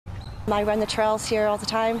I run the trails here all the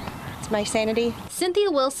time. It's my sanity.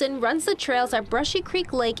 Cynthia Wilson runs the trails at Brushy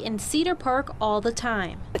Creek Lake in Cedar Park all the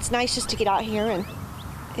time. It's nice just to get out here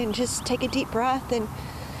and just take a deep breath and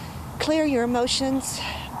clear your emotions,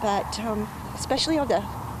 but especially on the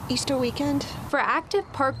Easter weekend. For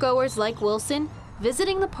active park goers like Wilson,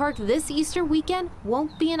 visiting the park this Easter weekend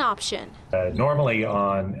won't be an option. Normally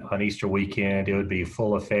on Easter weekend, it would be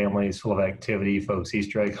full of families, full of activity, folks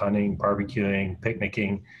Easter egg hunting, barbecuing,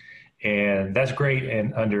 picnicking, and that's great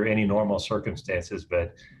and under any normal circumstances,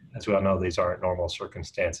 but as we all know, these aren't normal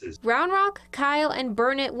circumstances. Round Rock, Kyle, and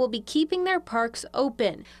Burnett will be keeping their parks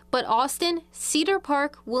open, but Austin, Cedar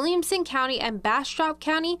Park, Williamson County, and Bastrop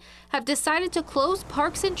County have decided to close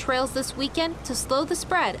parks and trails this weekend to slow the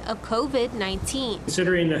spread of COVID-19.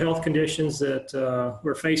 Considering the health conditions that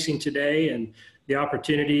we're facing today and the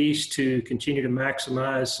opportunities to continue to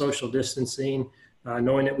maximize social distancing,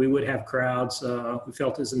 knowing that we would have crowds, we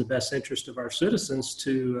felt it was in the best interest of our citizens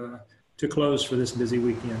to close for this busy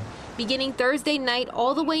weekend. Beginning Thursday night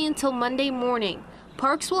all the way until Monday morning,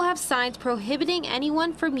 parks will have signs prohibiting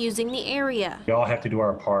anyone from using the area. We all have to do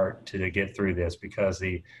our part to get through this, because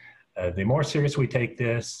the more serious we take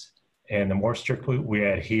this and the more strictly we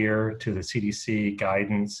adhere to the CDC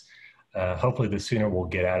guidance, hopefully the sooner we'll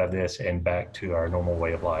get out of this and back to our normal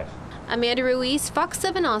way of life. Amanda Ruiz, Fox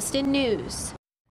 7 Austin News.